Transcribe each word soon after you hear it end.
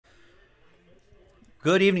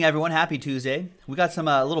Good evening, everyone. Happy Tuesday. We got some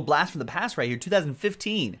little blast from the past right here.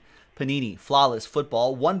 2015 Panini Flawless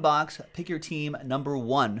Football. One box. Pick your team number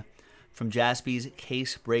one from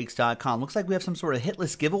JaspysCaseBreaks.com. Looks like we have some sort of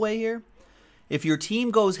hitless giveaway here. If your team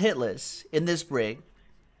goes hitless in this break,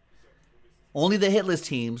 only the hitless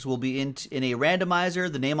teams will be in a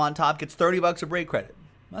randomizer. The name on top gets $30 of break credit.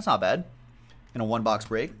 That's not bad in a one-box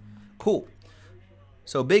break. Cool.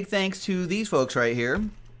 So big thanks to these folks right here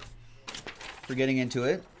for getting into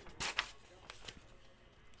it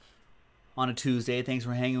on a Tuesday. Thanks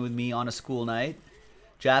for hanging with me on a school night.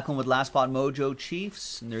 Jacqueline with Last Spot Mojo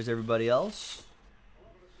Chiefs, and there's everybody else.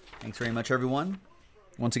 Thanks very much, everyone.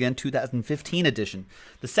 Once again, 2015 edition.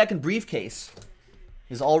 The second briefcase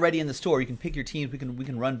is already in the store. You can pick your teams. We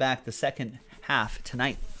can run back the second half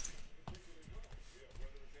tonight.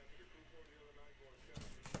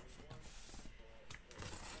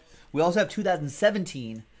 We also have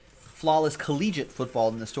 2017 Flawless Collegiate Football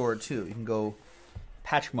in the store, too. You can go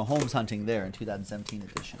Patrick Mahomes hunting there in 2017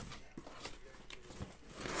 edition.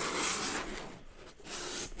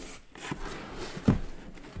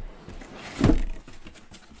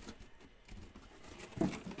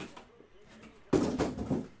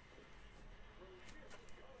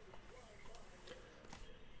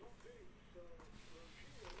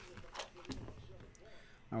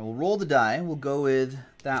 All right, we'll roll the die. We'll go with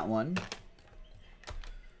that one.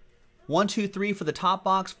 1, 2, 3 for the top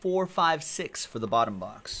box, 4, 5, 6 for the bottom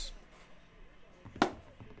box.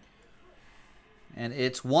 And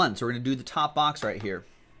it's 1, so we're going to do the top box right here.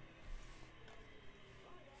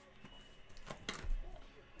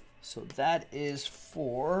 So that is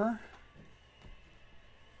for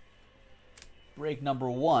break number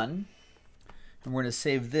 1. And we're going to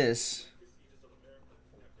save this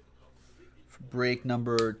for break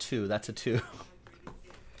number 2. That's a 2.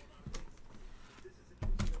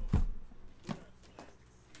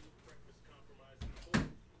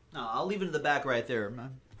 No, I'll leave it in the back right there.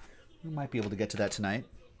 We might be able to get to that tonight.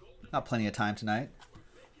 Not plenty of time tonight.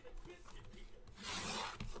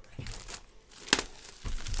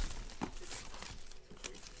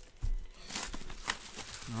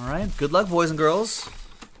 All right. Good luck, boys and girls.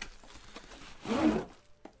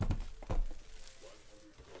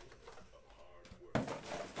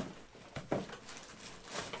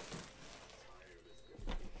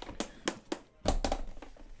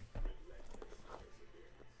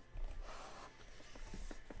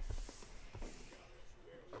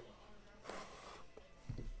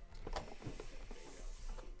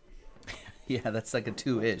 Yeah, that's like a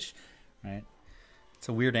 2-ish, right? It's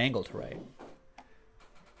a weird angle to write.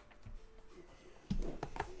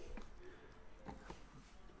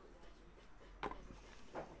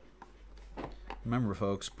 Remember,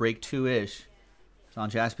 folks, break 2-ish. It's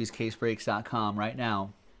on JaspysCaseBreaks.com right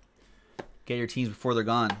now. Get your teams before they're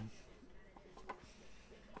gone.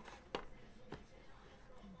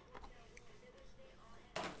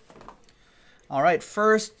 All right,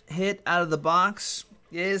 first hit out of the box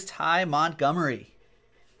is Ty Montgomery.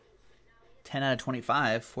 10 out of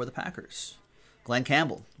 25 for the Packers. Glenn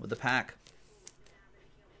Campbell with the pack.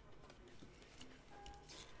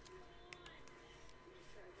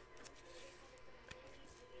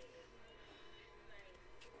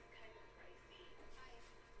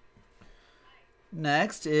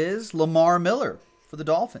 Next is Lamar Miller for the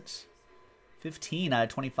Dolphins. 15 out of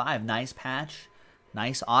 25. Nice patch.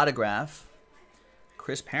 Nice autograph.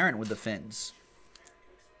 Chris Parent with the Fins.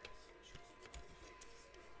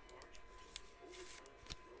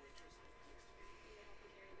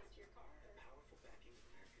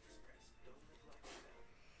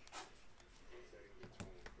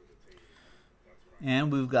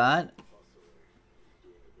 And we've got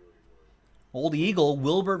Old Eagle,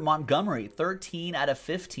 Wilbert Montgomery, 13 out of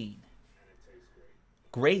 15.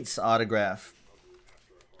 Great autograph.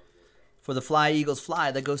 For the Fly Eagles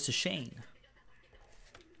Fly, that goes to Shane.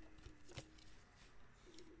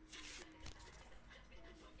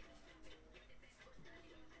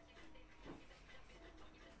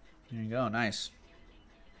 There you go, nice.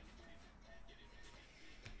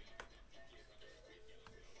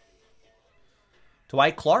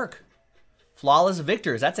 Dwight Clark, Flawless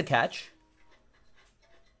Victors. That's a catch.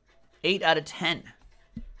 8 out of 10.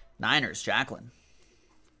 Niners, Jacqueline.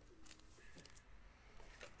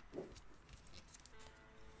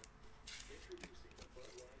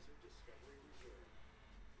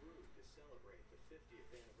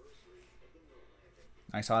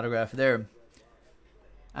 Nice autograph there.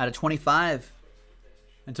 Out of 25.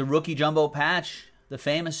 It's a rookie jumbo patch. The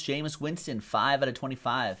famous Jameis Winston, 5 out of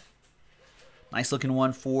 25. Nice looking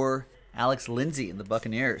one for Alex Lindsey and the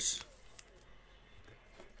Buccaneers.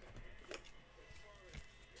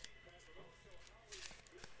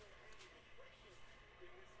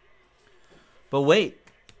 But wait,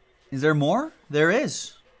 is there more? There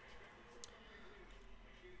is.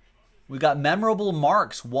 We got memorable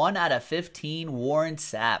marks. 1 out of 15, Warren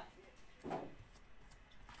Sapp.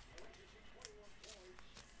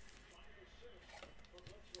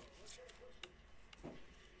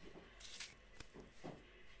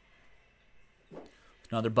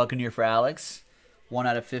 Another Buccaneer for Alex. 1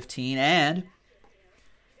 out of 15. And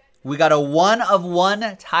we got a 1 of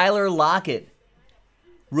 1 Tyler Lockett.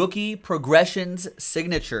 Rookie Progressions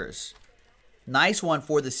Signatures. Nice one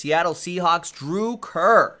for the Seattle Seahawks, Drew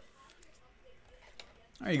Kerr.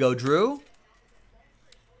 There you go, Drew.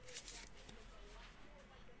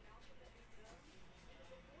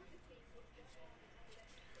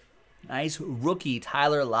 Nice rookie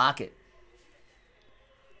Tyler Lockett.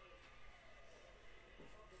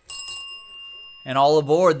 And all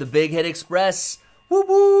aboard the Big Hit Express. Whoop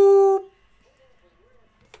whoop.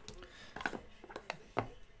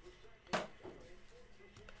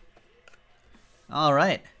 All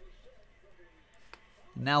right.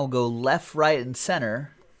 Now we'll go left, right, and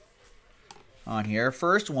center on here.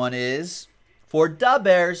 First one is for the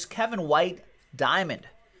Bears, Kevin White, Diamond.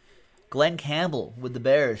 Glenn Campbell with the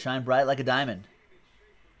Bears, shine bright like a diamond.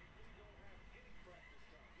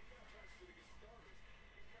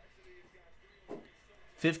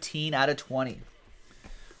 $15 out of 20.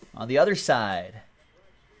 On the other side,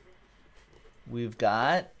 we've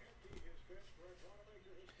got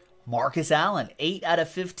Marcus Allen, 8 out of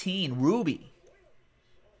 15, Ruby.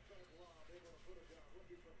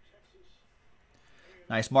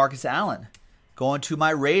 Nice Marcus Allen. Going to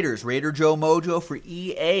my Raiders, Raider Joe Mojo for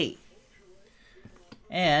EA.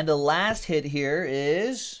 And the last hit here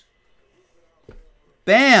is,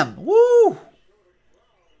 bam, woo!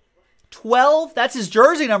 12, that's his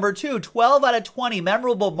jersey number too. 12 out of 20,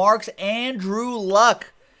 memorable marks, Andrew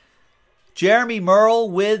Luck. Jeremy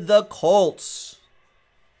Merle with the Colts.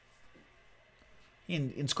 He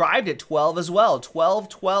inscribed it 12 as well. 12,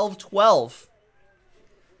 12, 12.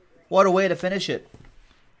 What a way to finish it.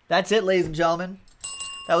 That's it, ladies and gentlemen.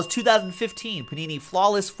 That was 2015 Panini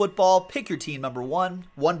Flawless Football. Pick your team number 1.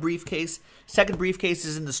 1 briefcase. Second briefcase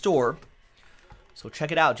is in the store. So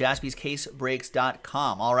check it out,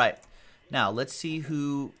 jaspyscasebreaks.com. All right. Now, let's see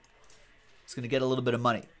who is going to get a little bit of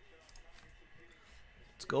money.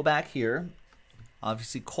 Let's go back here.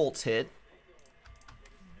 Obviously, Colts hit.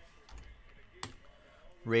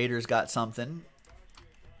 Raiders got something.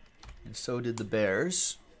 And so did the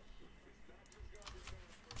Bears.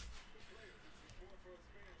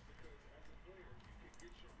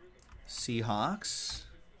 Seahawks.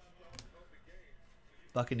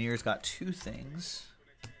 Buccaneers got 2 things.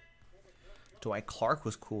 Dwight Clark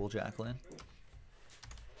was cool, Jacqueline.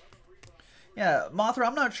 Yeah, Mothra,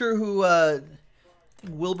 I'm not sure who... I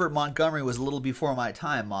think Wilbert Montgomery was a little before my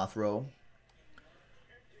time, Mothro.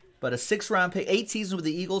 But a 6th-round pick, 8 seasons with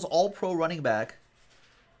the Eagles, all-pro running back.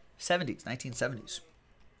 1970s.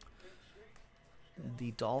 And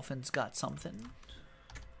the Dolphins got something.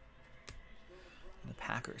 And the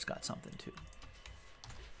Packers got something, too.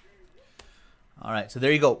 All right, so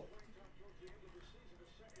there you go.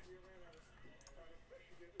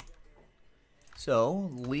 So,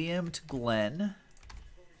 Liam to Glenn.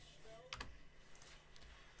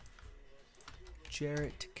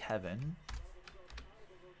 Jarrett to Kevin.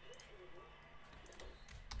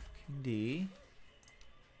 King D.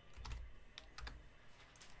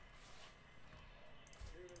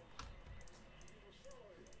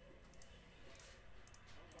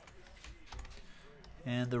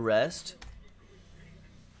 And the rest.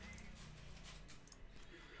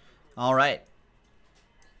 All right.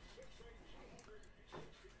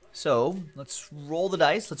 So, let's roll the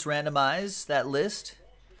dice. Let's randomize that list.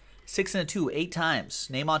 6 and a 2, 8 times.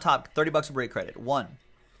 Name on top, $30 of break credit. 1,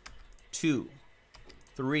 2,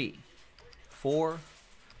 3, 4,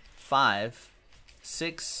 5,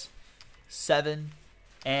 6, 7,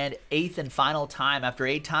 and 8th and final time. After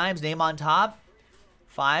 8 times, name on top,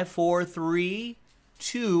 5, 4, 3,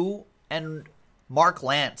 2, and Mark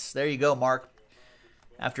Lance. There you go, Mark.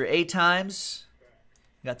 After 8 times,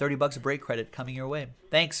 you got $30 of break credit coming your way.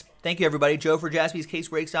 Thanks. Thank you, everybody. Joe for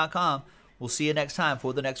jaspyscasebreaks.com. We'll see you next time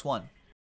for the next one.